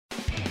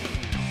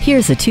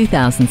Here's a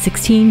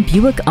 2016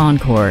 Buick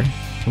Encore.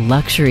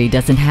 Luxury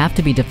doesn't have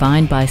to be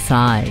defined by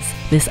size.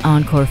 This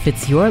Encore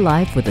fits your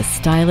life with a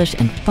stylish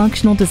and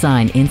functional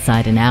design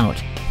inside and out.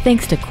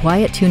 Thanks to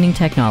quiet tuning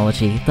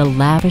technology, the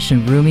lavish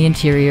and roomy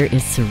interior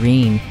is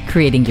serene,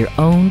 creating your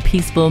own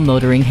peaceful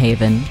motoring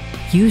haven.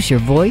 Use your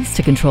voice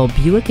to control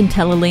Buick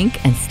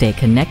IntelliLink and stay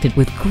connected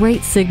with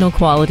great signal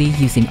quality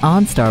using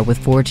OnStar with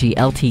 4G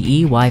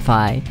LTE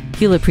Wi-Fi.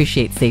 You'll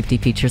appreciate safety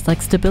features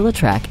like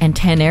StabiliTrak and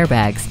 10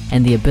 airbags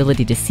and the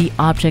ability to see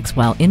objects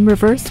while in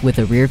reverse with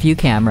a rear-view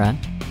camera.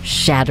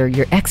 Shatter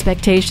your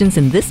expectations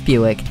in this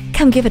Buick.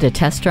 Come give it a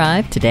test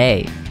drive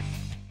today.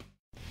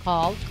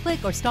 Call,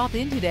 click, or stop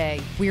in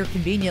today. We're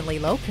conveniently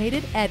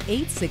located at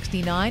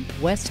 869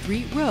 West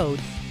Street Road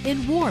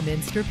in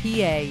Warminster,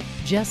 PA,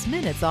 just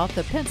minutes off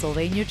the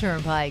Pennsylvania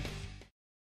Turnpike.